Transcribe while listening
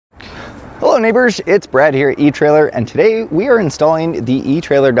Hello neighbors, it's Brad here at eTrailer, and today we are installing the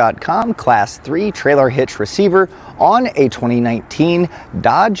etrailer.com Class 3 trailer hitch receiver on a 2019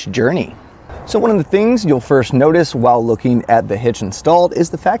 Dodge Journey. So one of the things you'll first notice while looking at the hitch installed is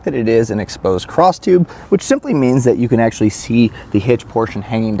the fact that it is an exposed cross tube, which simply means that you can actually see the hitch portion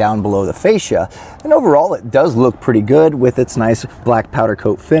hanging down below the fascia. And overall, it does look pretty good with its nice black powder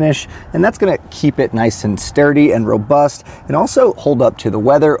coat finish, and that's going to keep it nice and sturdy and robust and also hold up to the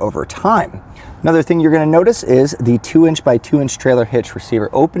weather over time. Another thing you're going to notice is the 2" by 2" trailer hitch receiver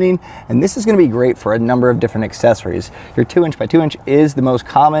opening, and this is going to be great for a number of different accessories. Your 2" by 2" is the most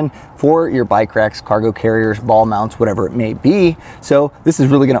common for your bike racks, cargo carriers, ball mounts, whatever it may be. So this is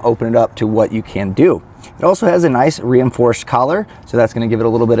really going to open it up to what you can do. It also has a nice reinforced collar, so that's going to give it a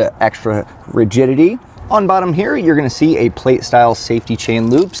little bit of extra rigidity. On bottom here, you're going to see a plate style safety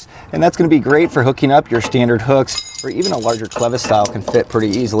chain loops, and that's going to be great for hooking up your standard hooks, or even a larger clevis style can fit pretty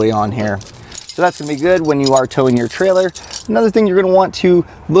easily on here. So that's going to be good when you are towing your trailer. Another thing you're going to want to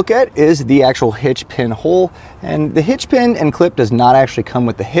look at is the actual hitch pin hole. And the hitch pin and clip does not actually come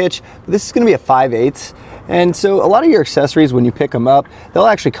with the hitch, but this is going to be a 5/8. And so a lot of your accessories, when you pick them up, they'll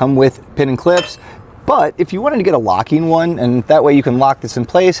actually come with pin and clips. But if you wanted to get a locking one, and that way you can lock this in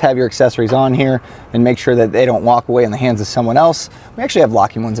place, have your accessories on here, and make sure that they don't walk away in the hands of someone else, we actually have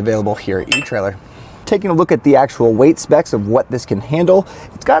locking ones available here at eTrailer. Taking a look at the actual weight specs of what this can handle,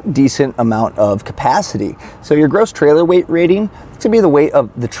 it's got a decent amount of capacity. So your gross trailer weight rating, it's gonna be the weight of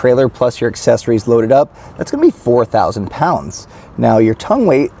the trailer plus your accessories loaded up. That's gonna be 4,000 pounds. Now your tongue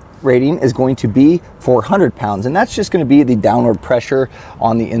weight rating is going to be 400 pounds, and that's just going to be the downward pressure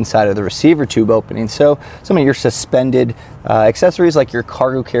on the inside of the receiver tube opening. So some of your suspended accessories like your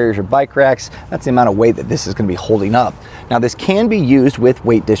cargo carriers or bike racks, that's the amount of weight that this is going to be holding up. Now this can be used with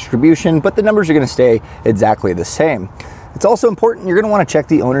weight distribution, but the numbers are going to stay exactly the same. It's also important, you're going to want to check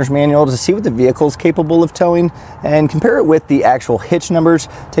the owner's manual to see what the vehicle is capable of towing and compare it with the actual hitch numbers.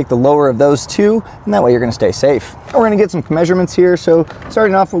 Take the lower of those two, and that way you're going to stay safe. We're going to get some measurements here. So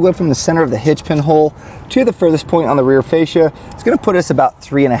starting off, we'll go from the center of the hitch pin hole to the furthest point on the rear fascia. It's going to put us about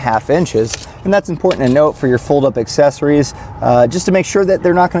 3.5 inches, and that's important to note for your fold-up accessories, just to make sure that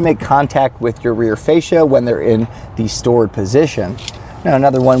they're not going to make contact with your rear fascia when they're in the stored position. Now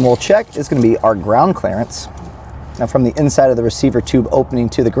another one we'll check is going to be our ground clearance. Now from the inside of the receiver tube opening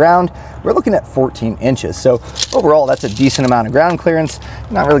to the ground, we're looking at 14 inches. So overall, that's a decent amount of ground clearance.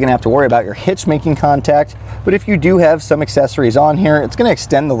 You're not really gonna have to worry about your hitch making contact, but if you do have some accessories on here, it's gonna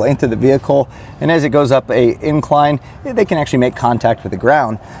extend the length of the vehicle, and as it goes up a incline, they can actually make contact with the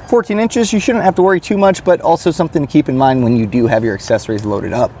ground. 14 inches, you shouldn't have to worry too much, but also something to keep in mind when you do have your accessories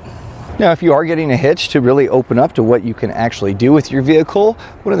loaded up. Now, if you are getting a hitch to really open up to what you can actually do with your vehicle,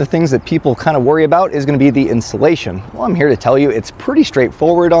 one of the things that people kind of worry about is going to be the installation. Well, I'm here to tell you it's pretty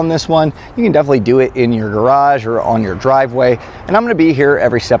straightforward on this one. You can definitely do it in your garage or on your driveway, and I'm going to be here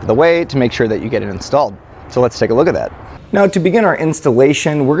every step of the way to make sure that you get it installed. So let's take a look at that. Now to begin our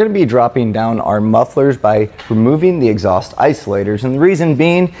installation, we're going to be dropping down our mufflers by removing the exhaust isolators. And the reason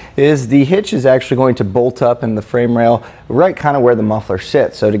being is the hitch is actually going to bolt up in the frame rail right kind of where the muffler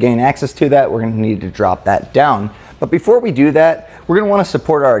sits. So to gain access to that, we're going to need to drop that down. But before we do that, we're going to want to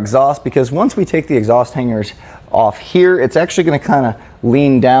support our exhaust, because once we take the exhaust hangers off here, it's actually going to kind of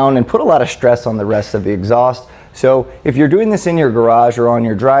lean down and put a lot of stress on the rest of the exhaust. So if you're doing this in your garage or on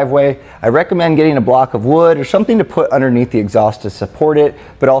your driveway, I recommend getting a block of wood or something to put underneath the exhaust to support it,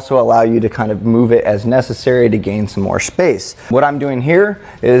 but also allow you to kind of move it as necessary to gain some more space. What I'm doing here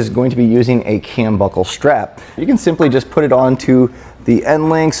is going to be using a cam buckle strap. You can simply just put it onto the end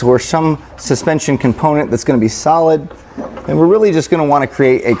links or some suspension component that's going to be solid. And we're really just going to want to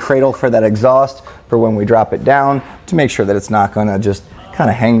create a cradle for that exhaust for when we drop it down, to make sure that it's not going to just kind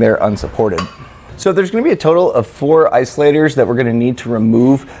of hang there unsupported. So there's going to be a total of 4 isolators that we're going to need to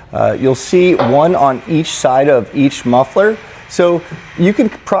remove. You'll see one on each side of each muffler. So you can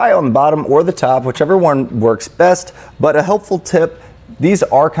pry on the bottom or the top, whichever one works best. But a helpful tip, these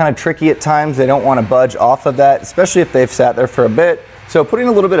are kind of tricky at times. They don't want to budge off of that, especially if they've sat there for a bit. So putting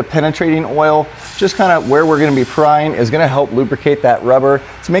a little bit of penetrating oil, just kind of where we're going to be prying, is going to help lubricate that rubber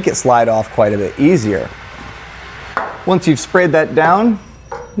to make it slide off quite a bit easier. Once you've sprayed that down,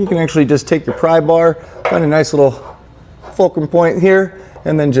 you can actually just take your pry bar, find a nice little fulcrum point here,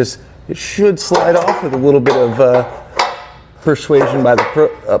 and then just, it should slide off with a little bit of persuasion by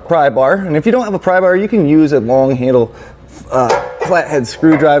the pry bar. And if you don't have a pry bar, you can use a long handle flathead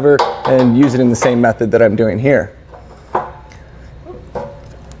screwdriver and use it in the same method that I'm doing here.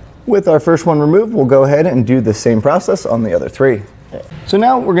 With our first one removed, we'll go ahead and do the same process on the other 3. So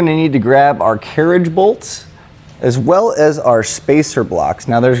now we're going to need to grab our carriage bolts as well as our spacer blocks.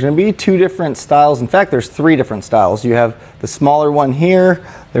 Now there's going to be two different styles. In fact, there's three different styles. You have the smaller one here,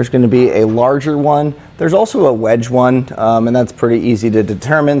 there's going to be a larger one, there's also a wedge one, and that's pretty easy to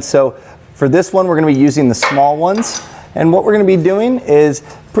determine. So for this one, we're going to be using the small ones, and what we're going to be doing is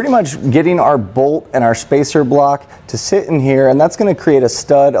pretty much getting our bolt and our spacer block to sit in here, and that's going to create a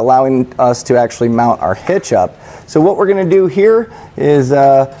stud, allowing us to actually mount our hitch up. So what we're going to do here is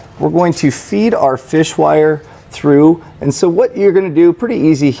we're going to feed our fish wire through, and so what you're going to do, pretty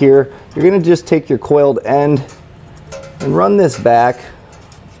easy here, you're going to just take your coiled end and run this back,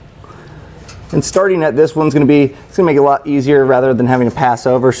 and starting at this one's going to be, it's going to make it a lot easier rather than having to pass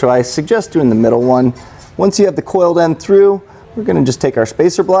over, so I suggest doing the middle one. Once you have the coiled end through, we're going to just take our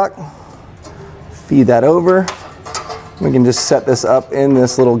spacer block, feed that over, we can just set this up in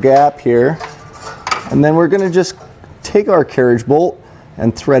this little gap here, and then we're going to just take our carriage bolt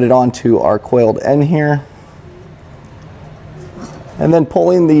and thread it onto our coiled end here, and then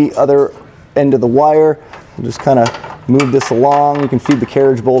pulling the other end of the wire, we'll just kind of move this along. You can feed the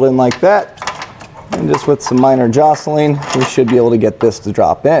carriage bolt in like that, and just with some minor jostling, we should be able to get this to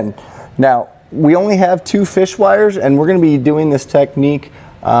drop in. Now, we only have two fish wires, and we're going to be doing this technique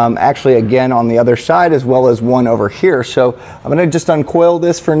actually again on the other side, as well as one over here. So I'm going to just uncoil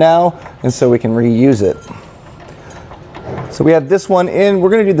this for now, and so we can reuse it. So we have this one in. We're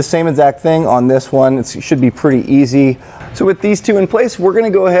going to do the same exact thing on this one. It should be pretty easy. So with these two in place, we're going to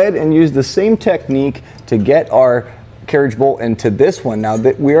go ahead and use the same technique to get our carriage bolt into this one. Now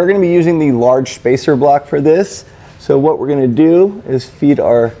we are going to be using the large spacer block for this. So what we're going to do is feed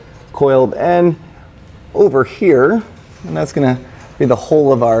our coiled end over here, and that's going to be the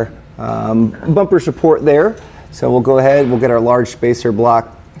whole of our bumper support there. So we'll go ahead, we'll get our large spacer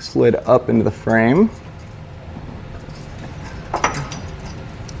block slid up into the frame.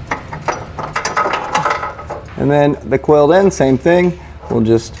 And then the coiled end, same thing. We'll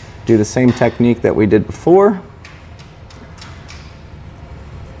just do the same technique that we did before.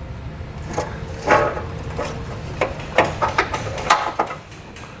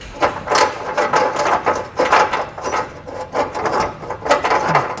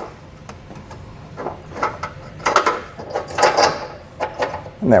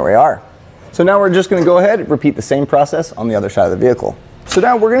 And there we are. So now we're just going to go ahead and repeat the same process on the other side of the vehicle. So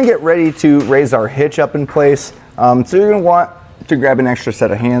now we're going to get ready to raise our hitch up in place. So you're going to want to grab an extra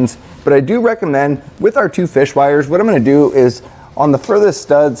set of hands. But I do recommend, with our two fish wires, what I'm going to do is on the furthest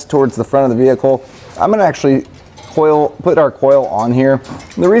studs towards the front of the vehicle, I'm going to actually put our coil on here.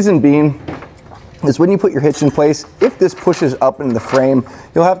 And the reason being is when you put your hitch in place, if this pushes up into the frame,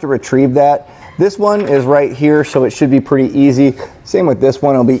 you'll have to retrieve that. This one is right here, so it should be pretty easy. Same with this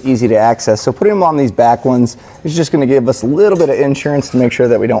one, it'll be easy to access. So putting them on these back ones is just going to give us a little bit of insurance to make sure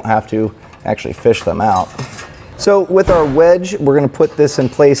that we don't have to actually fish them out. So with our wedge, we're going to put this in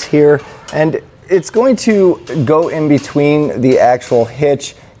place here, and it's going to go in between the actual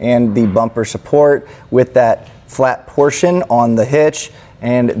hitch and the bumper support with that flat portion on the hitch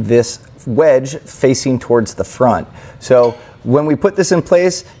and this wedge facing towards the front. So when we put this in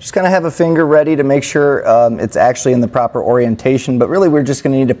place, just kind of have a finger ready to make sure it's actually in the proper orientation, but really we're just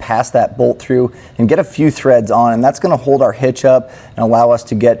going to need to pass that bolt through and get a few threads on, and that's going to hold our hitch up and allow us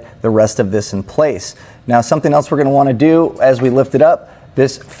to get the rest of this in place. Now, something else we're going to want to do as we lift it up,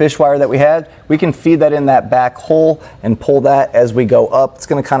 this fish wire that we had, we can feed that in that back hole and pull that as we go up. It's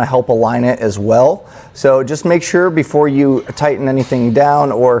going to kind of help align it as well. So just make sure before you tighten anything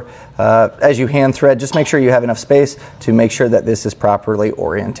down or as you hand thread, just make sure you have enough space to make sure that this is properly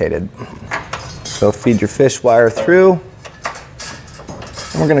orientated. So feed your fish wire through.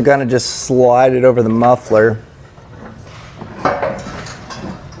 And we're going to kind of just slide it over the muffler.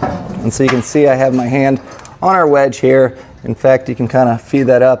 And so you can see I have my hand on our wedge here. In fact, you can kind of feed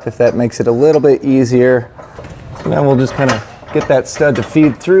that up if that makes it a little bit easier. And then we'll just kind of get that stud to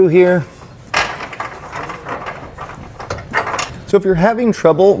feed through here. So if you're having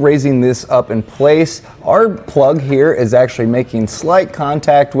trouble raising this up in place, our plug here is actually making slight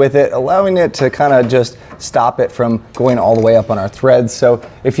contact with it, allowing it to kind of just stop it from going all the way up on our threads. So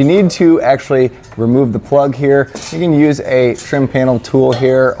if you need to actually remove the plug here, you can use a trim panel tool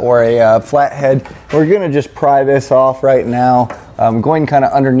here or a flathead. We're going to just pry this off right now. Going kind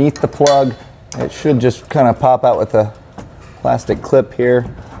of underneath the plug, it should just kind of pop out with a plastic clip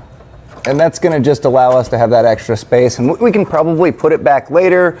here. And that's going to just allow us to have that extra space, and we can probably put it back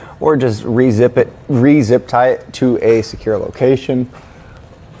later or just re-zip tie it to a secure location.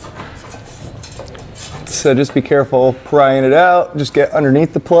 So just be careful prying it out. Just get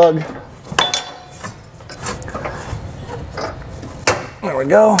underneath the plug. There we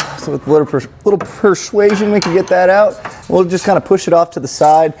go. So with a little persuasion, we can get that out. We'll just kind of push it off to the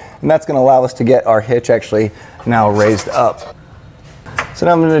side, and that's going to allow us to get our hitch actually now raised up. So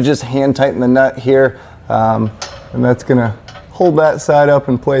now I'm going to just hand tighten the nut here, and that's going to hold that side up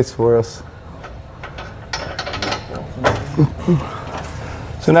in place for us.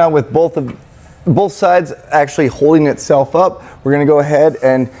 So now with both sides actually holding itself up, we're going to go ahead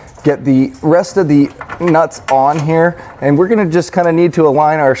and get the rest of the nuts on here, and we're going to just kind of need to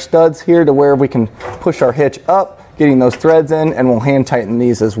align our studs here to where we can push our hitch up, getting those threads in, and we'll hand tighten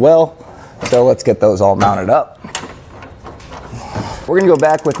these as well. So let's get those all mounted up. We're going to go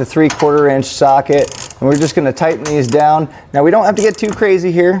back with the 3/4 inch socket, and we're just going to tighten these down. Now we don't have to get too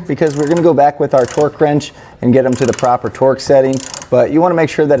crazy here because we're going to go back with our torque wrench and get them to the proper torque setting, but you want to make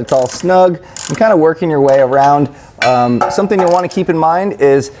sure that it's all snug and kind of working your way around. Something you'll want to keep in mind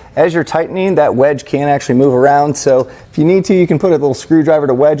is as you're tightening, that wedge can actually move around, so if you need to, you can put a little screwdriver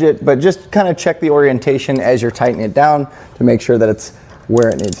to wedge it, but just kind of check the orientation as you're tightening it down to make sure that it's where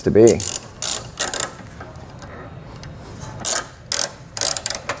it needs to be.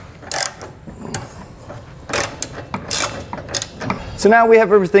 So now we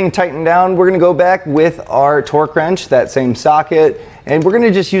have everything tightened down. We're going to go back with our torque wrench, that same socket, and we're going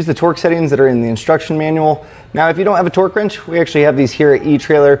to just use the torque settings that are in the instruction manual. Now if you don't have a torque wrench, we actually have these here at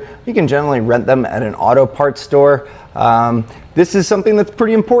eTrailer. You can generally rent them at an auto parts store. This is something that's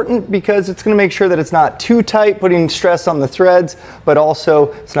pretty important because it's going to make sure that it's not too tight, putting stress on the threads, but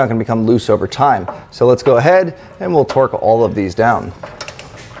also it's not going to become loose over time. So let's go ahead and we'll torque all of these down.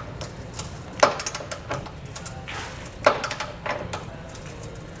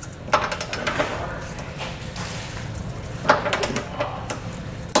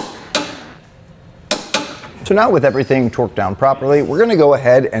 So now with everything torqued down properly, we're going to go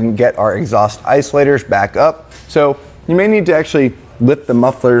ahead and get our exhaust isolators back up. So you may need to actually lift the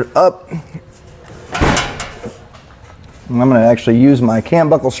muffler up. And I'm going to actually use my cam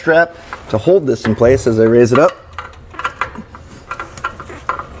buckle strap to hold this in place as I raise it up.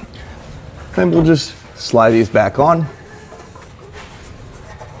 And we'll just slide these back on.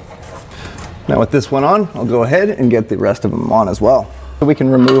 Now with this one on, I'll go ahead and get the rest of them on as well. We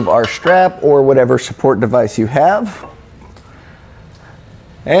can remove our strap or whatever support device you have.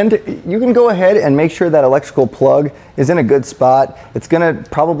 And you can go ahead and make sure that electrical plug is in a good spot. It's gonna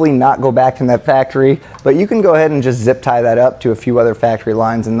probably not go back in that factory, but you can go ahead and just zip tie that up to a few other factory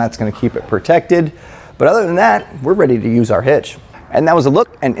lines, and that's gonna keep it protected. But other than that, we're ready to use our hitch. And that was a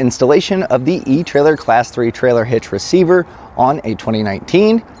look and installation of the eTrailer Class 3 trailer hitch receiver on a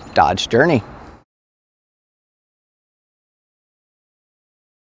 2019 Dodge Journey.